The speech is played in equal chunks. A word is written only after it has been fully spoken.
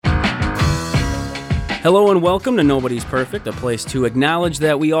Hello and welcome to Nobody's Perfect, a place to acknowledge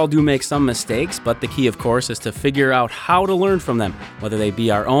that we all do make some mistakes, but the key, of course, is to figure out how to learn from them, whether they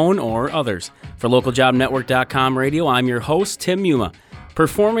be our own or others. For localjobnetwork.com radio, I'm your host, Tim Yuma.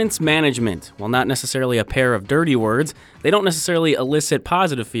 Performance management, while not necessarily a pair of dirty words, they don't necessarily elicit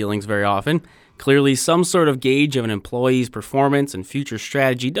positive feelings very often. Clearly, some sort of gauge of an employee's performance and future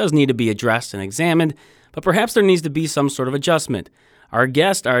strategy does need to be addressed and examined, but perhaps there needs to be some sort of adjustment. Our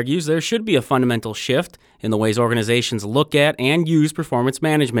guest argues there should be a fundamental shift in the ways organizations look at and use performance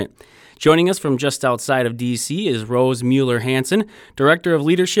management. Joining us from just outside of D.C. is Rose Mueller-Hansen, Director of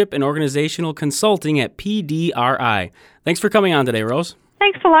Leadership and Organizational Consulting at PDRI. Thanks for coming on today, Rose.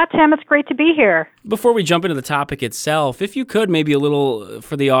 Thanks a lot, Tim. It's great to be here. Before we jump into the topic itself, if you could maybe a little,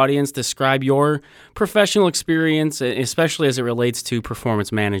 for the audience, describe your professional experience, especially as it relates to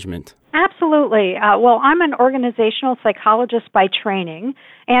performance management. Absolutely. Well, I'm an organizational psychologist by training,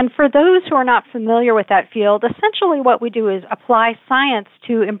 and for those who are not familiar with that field, essentially what we do is apply science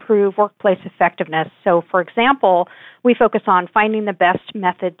to improve workplace effectiveness. So, for example, we focus on finding the best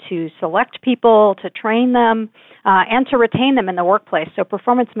method to select people, to train them, and to retain them in the workplace. So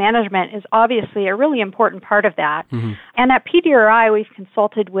performance management is obviously a really important part of that. Mm-hmm. And at PDRI, we've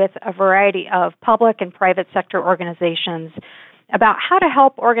consulted with a variety of public and private sector organizations about how to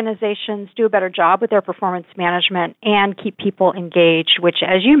help organizations do a better job with their performance management and keep people engaged, which,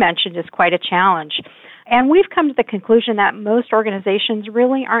 as you mentioned, is quite a challenge. And we've come to the conclusion that most organizations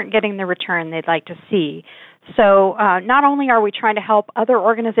really aren't getting the return they'd like to see. So not only are we trying to help other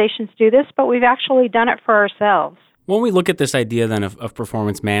organizations do this, but we've actually done it for ourselves. When we look at this idea then of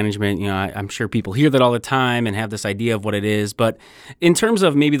performance management, I'm sure people hear that all the time and have this idea of what it is. But in terms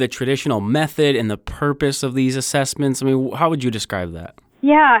of maybe the traditional method and the purpose of these assessments, how would you describe that?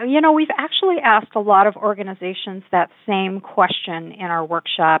 Yeah, we've actually asked a lot of organizations that same question in our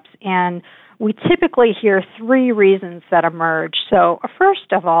workshops, and we typically hear three reasons that emerge. So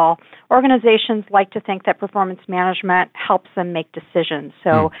first of all, organizations like to think that performance management helps them make decisions.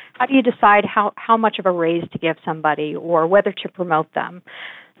 So how do you decide how much of a raise to give somebody or whether to promote them?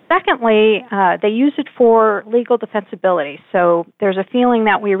 Secondly, they use it for legal defensibility. So there's a feeling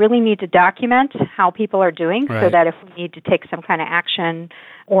that we really need to document how people are doing so that if we need to take some kind of action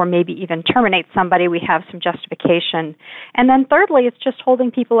or maybe even terminate somebody, we have some justification. And then thirdly, it's just holding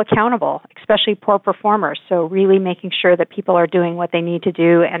people accountable, especially poor performers. So really making sure that people are doing what they need to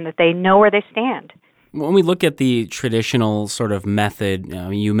do and that they know where they stand. When we look at the traditional sort of method,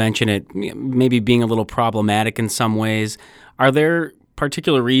 you mentioned it maybe being a little problematic in some ways. Are there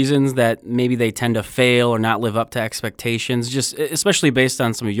particular reasons that maybe they tend to fail or not live up to expectations, just especially based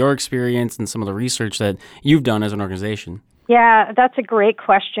on some of your experience and some of the research that you've done as an organization? Yeah, that's a great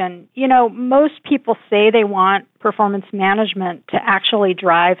question. Most people say they want performance management to actually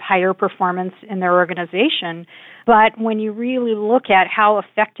drive higher performance in their organization. But when you really look at how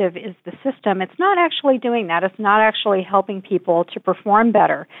effective is the system, it's not actually doing that. It's not actually helping people to perform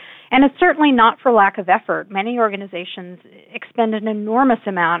better. And it's certainly not for lack of effort. Many organizations expend an enormous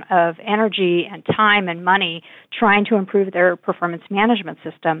amount of energy and time and money trying to improve their performance management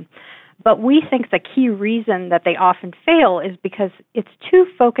system. But we think the key reason that they often fail is because it's too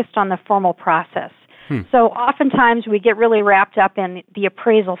focused on the formal process. So oftentimes we get really wrapped up in the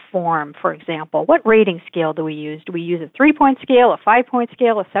appraisal form, for example. What rating scale do we use? Do we use a 3-point scale, a 5-point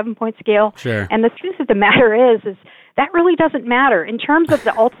scale, a 7-point scale? Sure. And the truth of the matter is that really doesn't matter. In terms of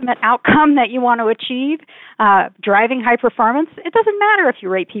the ultimate outcome that you want to achieve, driving high performance, it doesn't matter if you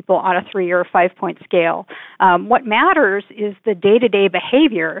rate people on a 3 or a 5-point scale. What matters is the day-to-day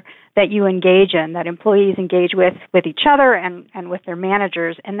behavior that you engage in, that employees engage with each other and with their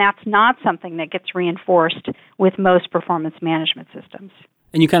managers, and that's not something that gets reinforced with most performance management systems.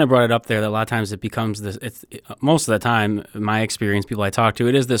 And you kind of brought it up there that a lot of times it becomes this, most of the time, in my experience, people I talk to,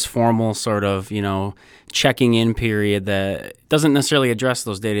 it is this formal sort of, checking in period that doesn't necessarily address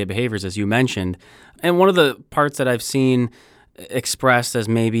those day-to-day behaviors, as you mentioned. And one of the parts that I've seen expressed as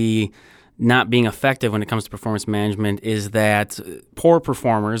maybe not being effective when it comes to performance management is that poor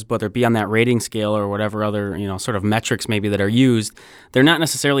performers, whether it be on that rating scale or whatever other, sort of metrics maybe that are used, they're not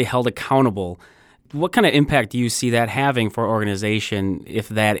necessarily held accountable. What kind of impact do you see that having for an organization if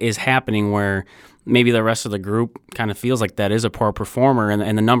that is happening where maybe the rest of the group kind of feels like that is a poor performer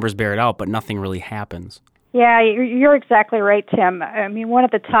and the numbers bear it out, but nothing really happens? Yeah, you're exactly right, Tim. One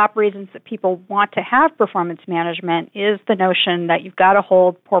of the top reasons that people want to have performance management is the notion that you've got to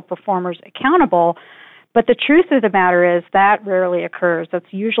hold poor performers accountable. But the truth of the matter is that rarely occurs. That's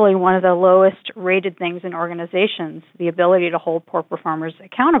usually one of the lowest rated things in organizations, the ability to hold poor performers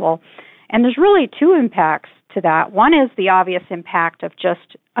accountable. And there's really two impacts to that. One is the obvious impact of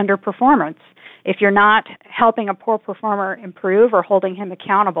just underperformance. if you're not helping a poor performer improve or holding him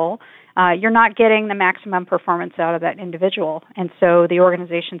accountable, you're not getting the maximum performance out of that individual, and so the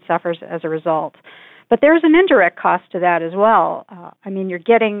organization suffers as a result. But there's an indirect cost to that as well. You're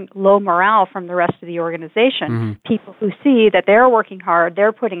getting low morale from the rest of the organization. People who see that they're working hard,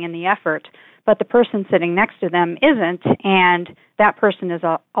 they're putting in the effort, but the person sitting next to them isn't, and that person is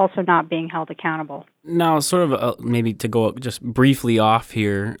also not being held accountable. Now, sort of maybe to go just briefly off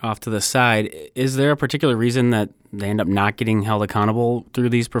to the side, is there a particular reason that they end up not getting held accountable through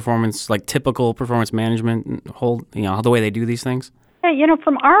these typical performance management the way they do these things? Yeah,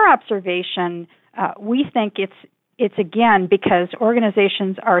 from our observation, we think it's again because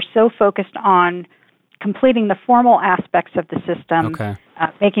organizations are so focused on completing the formal aspects of the system,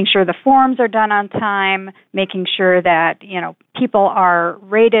 making sure the forms are done on time, making sure that people are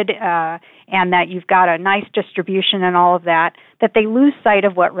rated and that you've got a nice distribution and all of that, that they lose sight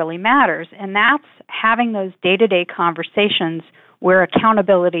of what really matters, and that's having those day-to-day conversations where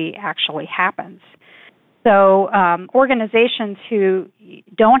accountability actually happens. So organizations who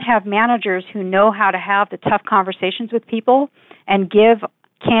don't have managers who know how to have the tough conversations with people and give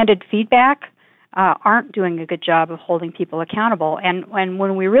candid feedback aren't doing a good job of holding people accountable. And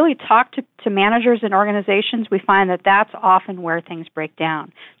when we really talk to managers and organizations, we find that that's often where things break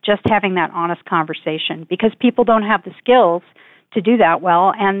down, just having that honest conversation, because people don't have the skills to do that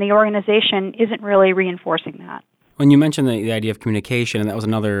well, and the organization isn't really reinforcing that. When you mentioned the idea of communication, and that was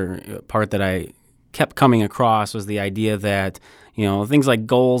another part that I kept coming across, was the idea that things like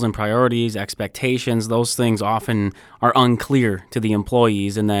goals and priorities, expectations, those things often are unclear to the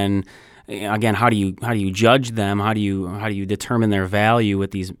employees, and then again, how do you judge them? How do you determine their value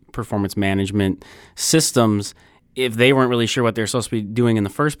with these performance management systems if they weren't really sure what they're supposed to be doing in the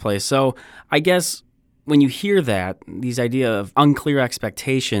first place? So I guess when you hear these idea of unclear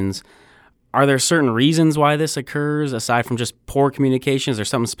expectations, are there certain reasons why this occurs aside from just poor communication? Is there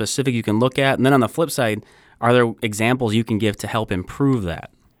something specific you can look at? And then on the flip side, are there examples you can give to help improve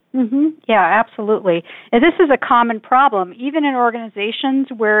that? Yeah, absolutely. And this is a common problem, even in organizations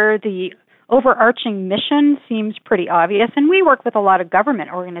where the overarching mission seems pretty obvious. And we work with a lot of government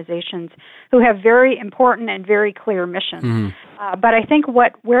organizations who have very important and very clear missions. But I think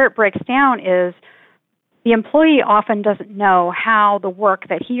where it breaks down is the employee often doesn't know how the work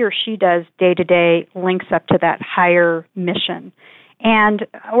that he or she does day to day links up to that higher mission. And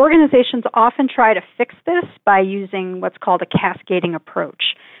organizations often try to fix this by using what's called a cascading approach.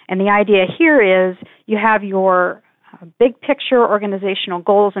 And the idea here is you have your big picture organizational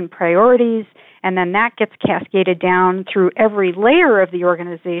goals and priorities, and then that gets cascaded down through every layer of the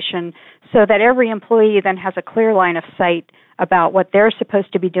organization so that every employee then has a clear line of sight about what they're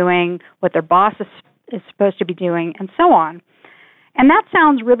supposed to be doing, what their boss is supposed to be doing, and so on. And that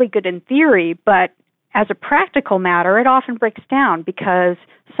sounds really good in theory, but as a practical matter, it often breaks down because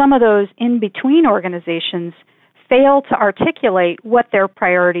some of those in-between organizations fail to articulate what their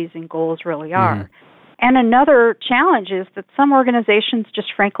priorities and goals really are. And another challenge is that some organizations just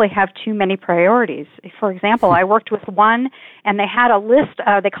frankly have too many priorities. For example, I worked with one, and they had a list,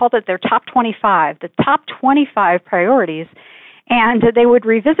 they called it their top 25, the top 25 priorities, and they would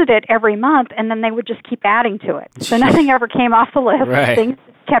revisit it every month, and then they would just keep adding to it. So nothing ever came off the list. Right. Things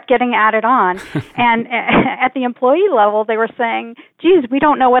kept getting added on. And at the employee level, they were saying, geez, we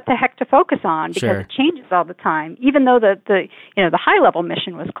don't know what the heck to focus on because it changes all the time, even though the high-level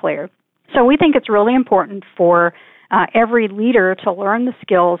mission was clear. So we think it's really important for every leader to learn the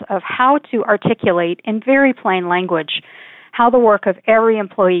skills of how to articulate in very plain language how the work of every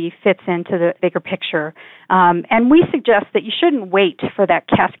employee fits into the bigger picture. And we suggest that you shouldn't wait for that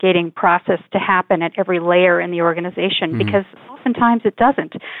cascading process to happen at every layer in the organization because oftentimes it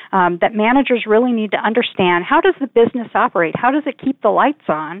doesn't. That managers really need to understand, how does the business operate? How does it keep the lights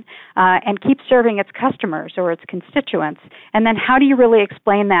on and keep serving its customers or its constituents? And then how do you really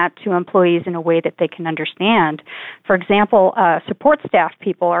explain that to employees in a way that they can understand? For example, support staff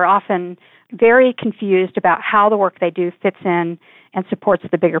people are often very confused about how the work they do fits in and supports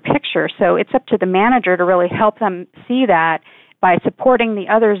the bigger picture. So it's up to the manager to really help them see that by supporting the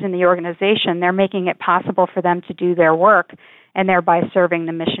others in the organization, they're making it possible for them to do their work and thereby serving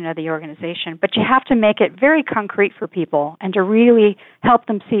the mission of the organization. But you have to make it very concrete for people and to really help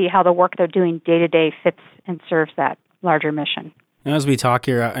them see how the work they're doing day to day fits and serves that larger mission. As we talk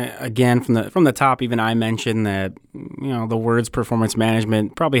here, again, from the top, even I mentioned that the words performance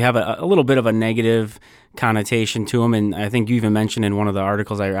management probably have a little bit of a negative connotation to them, and I think you even mentioned in one of the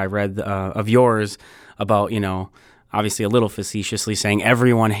articles I read of yours about, obviously a little facetiously saying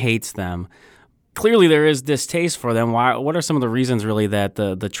everyone hates them. clearly there is distaste for them. What are some of the reasons really that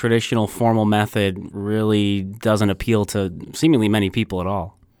the traditional formal method really doesn't appeal to seemingly many people at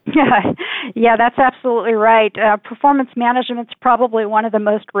all? Yeah, that's absolutely right. Performance management's probably one of the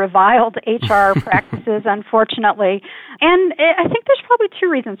most reviled HR practices, unfortunately. And I think there's probably two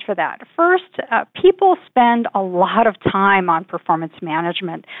reasons for that. First, people spend a lot of time on performance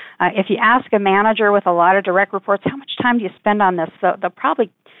management. If you ask a manager with a lot of direct reports, how much time do you spend on this? They'll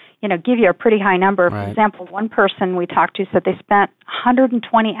probably give you a pretty high number. Right. For example, one person we talked to said they spent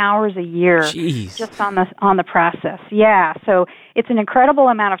 120 hours a year Jeez. just on the process. Yeah, so it's an incredible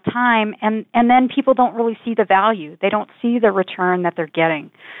amount of time, and then people don't really see the value. They don't see the return that they're getting.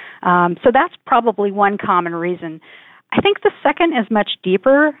 So that's probably one common reason. I think the second is much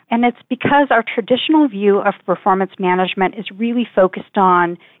deeper, and it's because our traditional view of performance management is really focused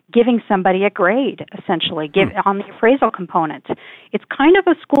on giving somebody a grade, essentially, on the appraisal component. It's kind of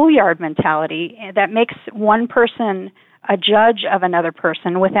a schoolyard mentality that makes one person a judge of another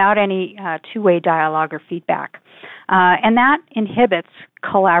person without any two-way dialogue or feedback. And that inhibits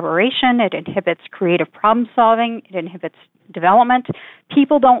collaboration, it inhibits creative problem solving, it inhibits development.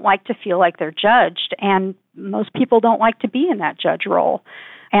 People don't like to feel like they're judged, and most people don't like to be in that judge role.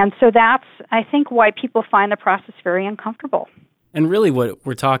 And so that's, I think, why people find the process very uncomfortable. And really what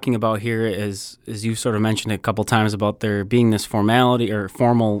we're talking about here is you sort of mentioned a couple times about there being this formality or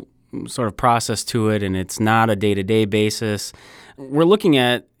formal sort of process to it, and it's not a day-to-day basis. We're looking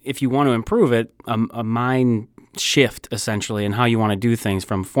at, if you want to improve it, a mind shift, essentially, in how you want to do things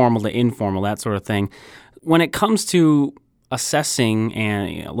from formal to informal, that sort of thing. When it comes to assessing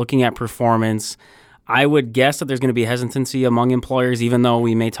and looking at performance, I would guess that there's going to be hesitancy among employers, even though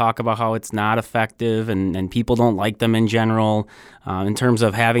we may talk about how it's not effective and people don't like them in general. In terms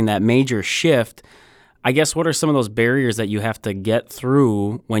of having that major shift, I guess what are some of those barriers that you have to get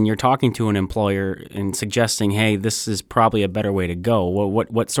through when you're talking to an employer and suggesting, hey, this is probably a better way to go?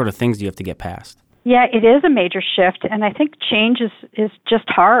 What sort of things do you have to get past? Yeah, it is a major shift, and I think change is just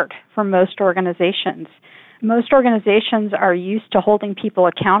hard for most organizations. Most organizations are used to holding people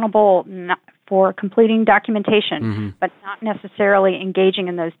accountable for completing documentation, but not necessarily engaging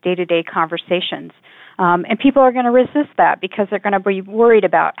in those day-to-day conversations. And people are going to resist that because they're going to be worried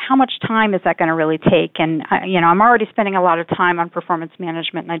about how much time is that going to really take. And, I'm already spending a lot of time on performance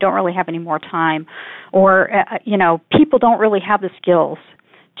management, and I don't really have any more time. Or, people don't really have the skills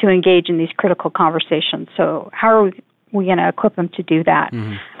to engage in these critical conversations. So how are we going to equip them to do that?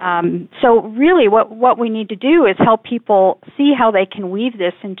 So really what we need to do is help people see how they can weave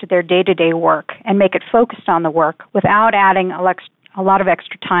this into their day-to-day work and make it focused on the work without adding a lot of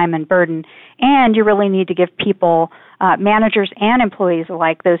extra time and burden. And you really need to give people, managers and employees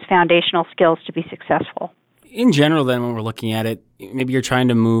alike, those foundational skills to be successful. In general, then, when we're looking at it, maybe you're trying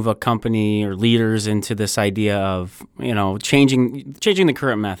to move a company or leaders into this idea of, changing the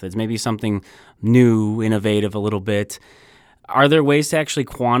current methods, maybe something new, innovative a little bit. Are there ways to actually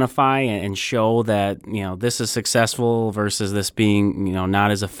quantify and show that, this is successful versus this being, not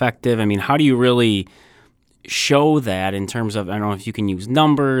as effective? I mean, how do you really show that in terms of, I don't know if you can use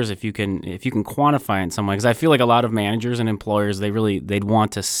numbers, if you can quantify it in some way? Because I feel like a lot of managers and employers, they'd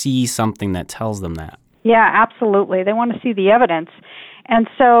want to see something that tells them that. Yeah, absolutely. They want to see the evidence. And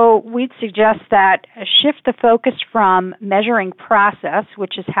so we'd suggest that shift the focus from measuring process,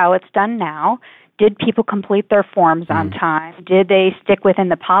 which is how it's done now. Did people complete their forms on time? Did they stick within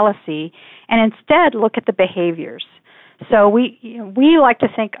the policy? And instead look at the behaviors. So we like to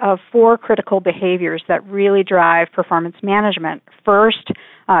think of 4 critical behaviors that really drive performance management. First,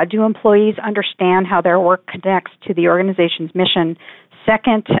 do employees understand how their work connects to the organization's mission?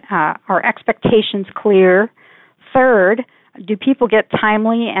 Second, are expectations clear? Third, do people get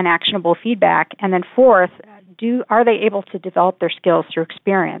timely and actionable feedback? And then fourth, are they able to develop their skills through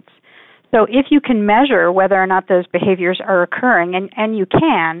experience? So if you can measure whether or not those behaviors are occurring, and you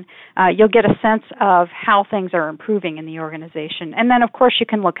can, you'll get a sense of how things are improving in the organization. And then, of course, you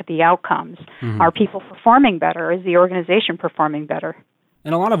can look at the outcomes. Are people performing better? Is the organization performing better?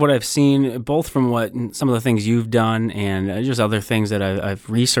 And a lot of what I've seen, both from some of the things you've done and just other things that I've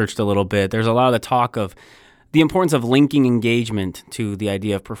researched a little bit, there's a lot of the talk of the importance of linking engagement to the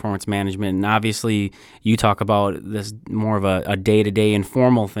idea of performance management. And obviously, you talk about this more of a day-to-day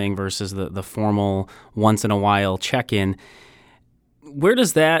informal thing versus the formal once-in-a-while check-in. Where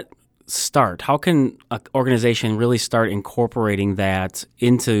does that start? How can an organization really start incorporating that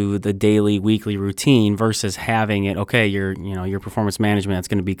into the daily, weekly routine versus having it, okay, your performance management that's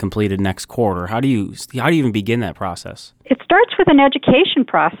going to be completed next quarter? How do you even begin that process? It starts with an education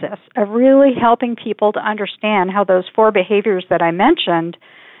process of really helping people to understand how those 4 behaviors that I mentioned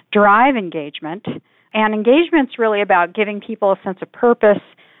drive engagement. And engagement's really about giving people a sense of purpose,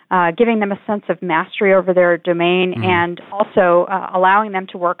 giving them a sense of mastery over their domain, and also allowing them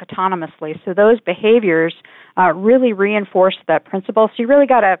to work autonomously. So those behaviors really reinforce that principle. So you really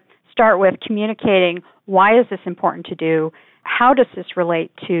got to start with communicating, why is this important to do? How does this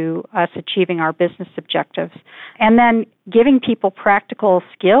relate to us achieving our business objectives? And then giving people practical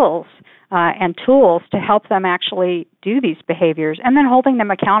skills and tools to help them actually do these behaviors, and then holding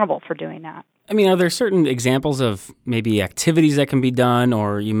them accountable for doing that. I mean, are there certain examples of maybe activities that can be done,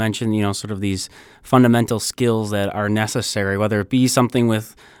 or you mentioned, sort of these fundamental skills that are necessary, whether it be something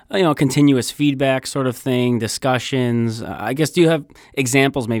with, continuous feedback sort of thing, discussions? I guess, do you have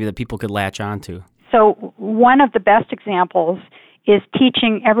examples maybe that people could latch on to? So one of the best examples is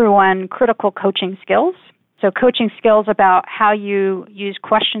teaching everyone critical coaching skills. So coaching skills about how you use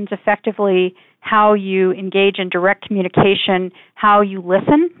questions effectively, how you engage in direct communication, how you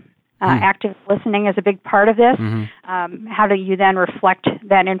listen. Active listening is a big part of this. How do you then reflect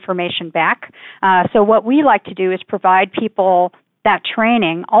that information back? So what we like to do is provide people that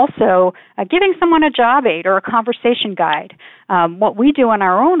training, also giving someone a job aid or a conversation guide. What we do in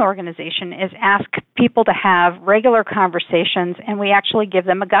our own organization is ask people to have regular conversations, and we actually give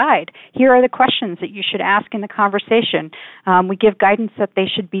them a guide. Here are the questions that you should ask in the conversation. We give guidance that they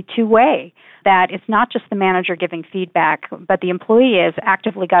should be two-way, that it's not just the manager giving feedback, but the employee has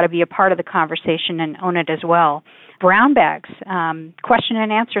actively got to be a part of the conversation and own it as well. Brown bags, question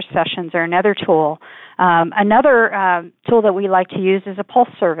and answer sessions are another tool. Another tool that we like to use is a pulse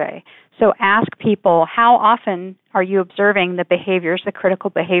survey. So ask people, how often are you observing the behaviors, the critical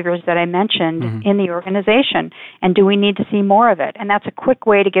behaviors that I mentioned in the organization? And do we need to see more of it? And that's a quick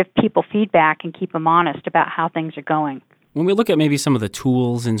way to give people feedback and keep them honest about how things are going. When we look at maybe some of the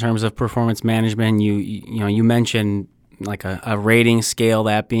tools in terms of performance management, you mentioned like a rating scale,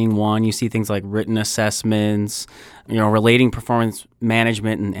 that being one. You see things like written assessments, relating performance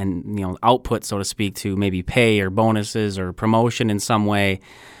management and output, so to speak, to maybe pay or bonuses or promotion in some way.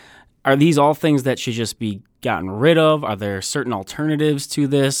 Are these all things that should just be gotten rid of? Are there certain alternatives to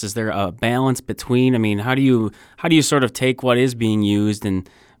this? Is there a balance between? I mean, how do you sort of take what is being used and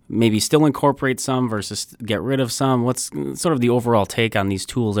maybe still incorporate some versus get rid of some? What's sort of the overall take on these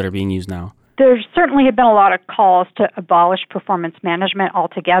tools that are being used now? There certainly have been a lot of calls to abolish performance management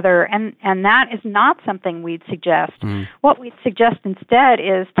altogether, and that is not something we'd suggest. What we'd suggest instead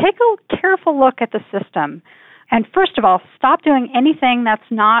is take a careful look at the system. And first of all, stop doing anything that's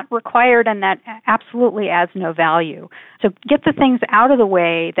not required and that absolutely adds no value. So get the things out of the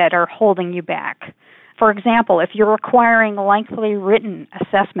way that are holding you back. For example, if you're requiring lengthy written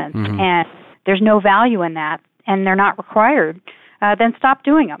assessments and there's no value in that and they're not required, then stop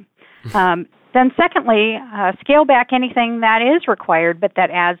doing them. Then secondly, scale back anything that is required but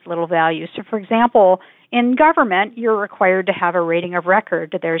that adds little value. So for example, in government, you're required to have a rating of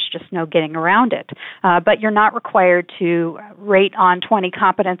record. There's just no getting around it. But you're not required to rate on 20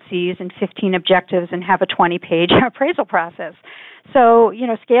 competencies and 15 objectives and have a 20-page appraisal process. So,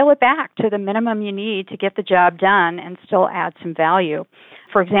 scale it back to the minimum you need to get the job done and still add some value.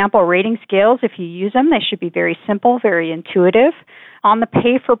 For example, rating scales, if you use them, they should be very simple, very intuitive. On the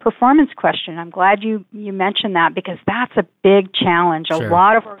pay for performance question, I'm glad you mentioned that because that's a big challenge. Sure. A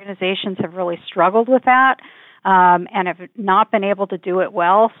lot of organizations have really struggled with that and have not been able to do it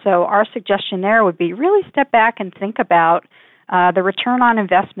well. So our suggestion there would be really step back and think about the return on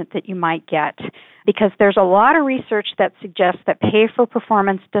investment that you might get, because there's a lot of research that suggests that pay for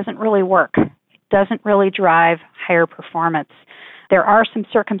performance doesn't really work. It doesn't really drive higher performance. There are some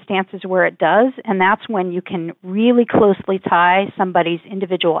circumstances where it does, and that's when you can really closely tie somebody's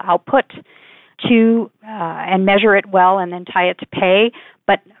individual output to and measure it well and then tie it to pay.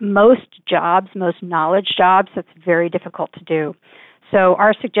 But most jobs, most knowledge jobs, that's very difficult to do. So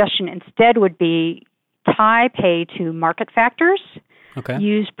our suggestion instead would be tie pay to market factors. Okay.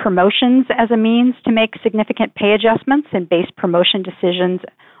 Use promotions as a means to make significant pay adjustments and base promotion decisions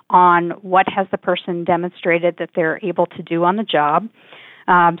on what has the person demonstrated that they're able to do on the job.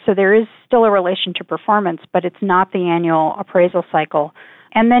 So there is still a relation to performance, but it's not the annual appraisal cycle.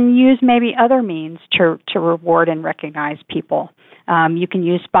 And then use maybe other means to reward and recognize people. You can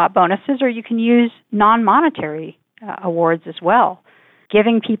use spot bonuses or you can use non-monetary awards as well.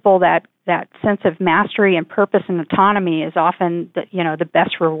 Giving people that sense of mastery and purpose and autonomy is often the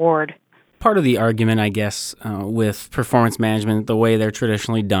best reward. Part of the argument, I guess, with performance management, the way they're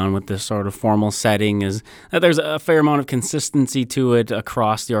traditionally done with this sort of formal setting, is that there's a fair amount of consistency to it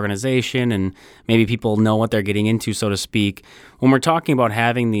across the organization, and maybe people know what they're getting into, so to speak. When we're talking about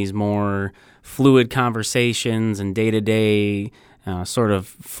having these more fluid conversations and day-to-day sort of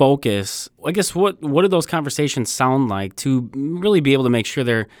focus. I guess what do those conversations sound like to really be able to make sure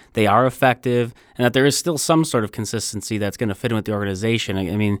they are effective and that there is still some sort of consistency that's going to fit in with the organization?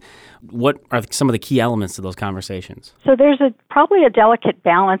 I mean, what are some of the key elements to those conversations? So there's probably a delicate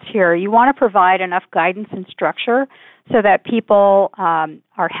balance here. You want to provide enough guidance and structure so that people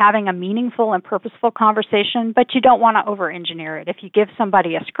are having a meaningful and purposeful conversation, but you don't want to over-engineer it. If you give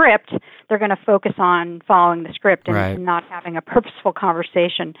somebody a script, they're going to focus on following the script and not having a purposeful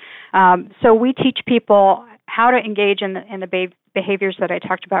conversation. So we teach people how to engage in the behaviors that I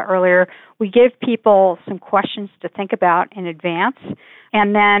talked about earlier. We give people some questions to think about in advance,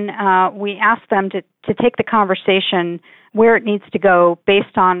 and then we ask them to take the conversation where it needs to go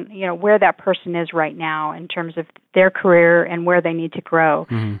based on where that person is right now in terms of their career and where they need to grow.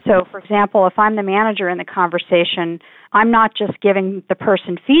 Mm-hmm. So, for example, if I'm the manager in the conversation, I'm not just giving the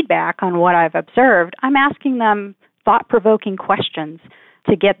person feedback on what I've observed. I'm asking them thought-provoking questions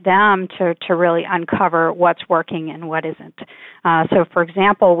to get them to really uncover what's working and what isn't. So, for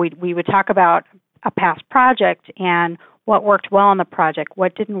example, we would talk about a past project and what worked well on the project,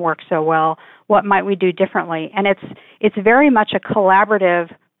 what didn't work so well, what might we do differently. And it's very much a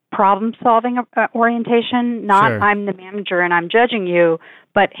collaborative problem-solving orientation, not sure. I'm the manager and I'm judging you,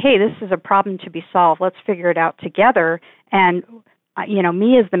 but hey, this is a problem to be solved. Let's figure it out together. And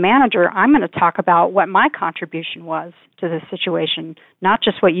me as the manager, I'm going to talk about what my contribution was to the situation, not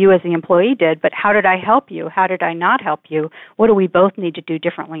just what you as the employee did, but how did I help you? How did I not help you? What do we both need to do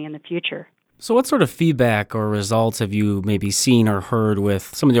differently in the future? So what sort of feedback or results have you maybe seen or heard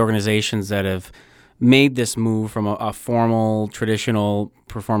with some of the organizations that have made this move from a formal, traditional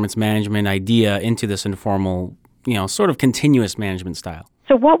performance management idea into this informal, sort of continuous management style?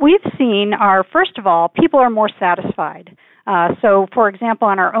 So what we've seen are, first of all, people are more satisfied. So, for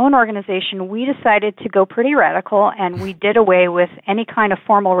example, in our own organization, we decided to go pretty radical, and we did away with any kind of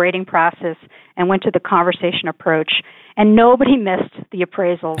formal rating process and went to the conversation approach. And nobody missed the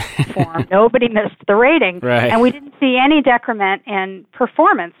appraisal form. Nobody missed the rating. Right. And we didn't see any decrement in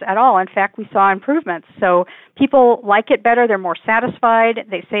performance at all. In fact, we saw improvements. So people like it better. They're more satisfied.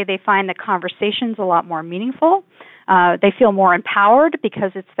 They say they find the conversations a lot more meaningful. They feel more empowered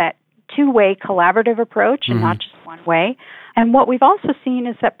because it's that two-way collaborative approach and not just one way. And what we've also seen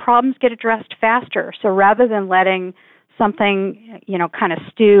is that problems get addressed faster. So rather than letting something, kind of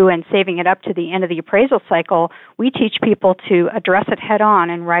stew and saving it up to the end of the appraisal cycle, we teach people to address it head on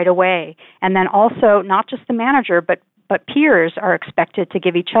and right away. And then also not just the manager, but peers are expected to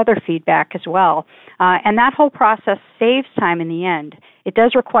give each other feedback as well. And that whole process saves time in the end. It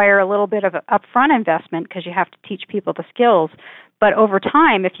does require a little bit of an upfront investment because you have to teach people the skills. But over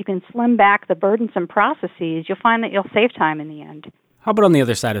time, if you can slim back the burdensome processes, you'll find that you'll save time in the end. How about on the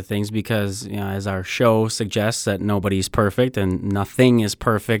other side of things? Because, as our show suggests, that nobody's perfect and nothing is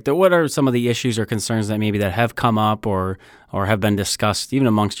perfect. What are some of the issues or concerns that have come up or have been discussed, even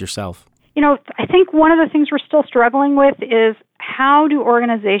amongst yourself? I think one of the things we're still struggling with is how do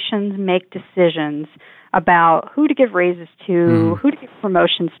organizations make decisions about who to give raises to, who to give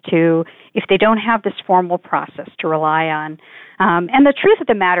promotions to, if they don't have this formal process to rely on. And the truth of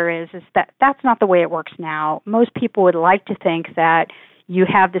the matter is that that's not the way it works now. Most people would like to think that you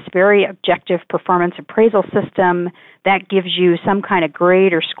have this very objective performance appraisal system that gives you some kind of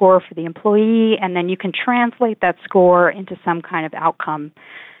grade or score for the employee, and then you can translate that score into some kind of outcome.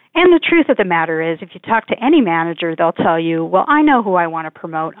 And the truth of the matter is, if you talk to any manager, they'll tell you, well, I know who I want to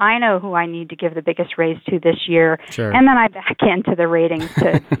promote. I know who I need to give the biggest raise to this year. Sure. And then I back into the ratings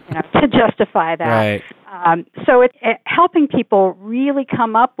to justify that. Right. So helping people really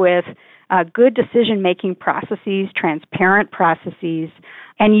come up with good decision-making processes, transparent processes,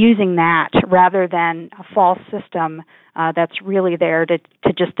 and using that rather than a false system that's really there to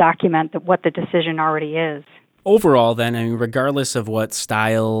just document what the decision already is. Overall, then, regardless of what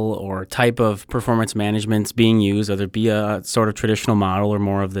style or type of performance management is being used, whether it be a sort of traditional model or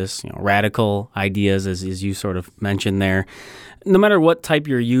more of this radical ideas, as you sort of mentioned there, no matter what type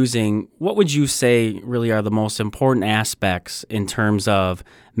you're using, what would you say really are the most important aspects in terms of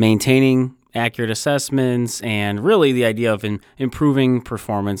maintaining accurate assessments and really the idea of improving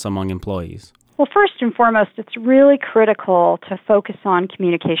performance among employees? Well, first and foremost, it's really critical to focus on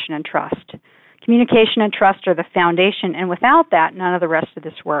communication and trust. Communication and trust are the foundation, and without that, none of the rest of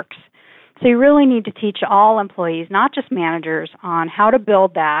this works. So you really need to teach all employees, not just managers, on how to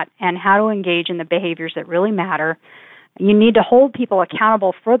build that and how to engage in the behaviors that really matter. You need to hold people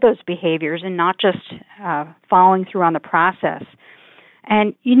accountable for those behaviors and not just following through on the process.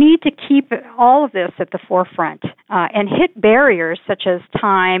 And you need to keep all of this at the forefront and hit barriers such as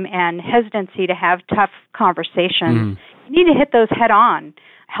time and hesitancy to have tough conversations You need to hit those head on.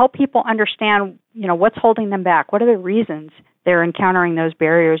 Help people understand, what's holding them back. What are the reasons they're encountering those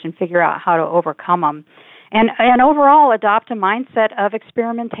barriers, and figure out how to overcome them. And overall, adopt a mindset of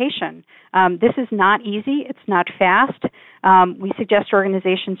experimentation. This is not easy. It's not fast. We suggest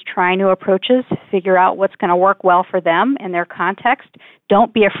organizations try new approaches, figure out what's going to work well for them in their context.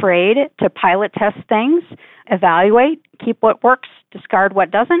 Don't be afraid to pilot test things, evaluate, keep what works, discard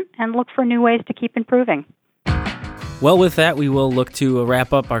what doesn't, and look for new ways to keep improving. Well, with that, we will look to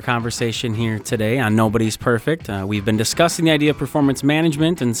wrap up our conversation here today on Nobody's Perfect. We've been discussing the idea of performance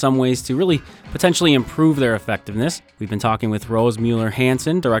management and some ways to really potentially improve their effectiveness. We've been talking with Rose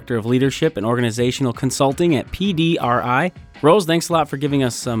Mueller-Hansen, Director of Leadership and Organizational Consulting at PDRI. Rose, thanks a lot for giving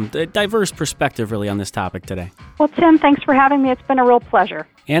us some diverse perspective really on this topic today. Well, Tim, thanks for having me. It's been a real pleasure.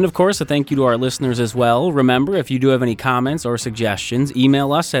 And of course, a thank you to our listeners as well. Remember, if you do have any comments or suggestions,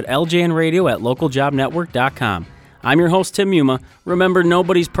 email us at ljnradio@localjobnetwork.com. I'm your host, Tim Yuma. Remember,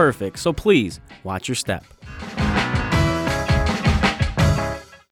 nobody's perfect, so please watch your step.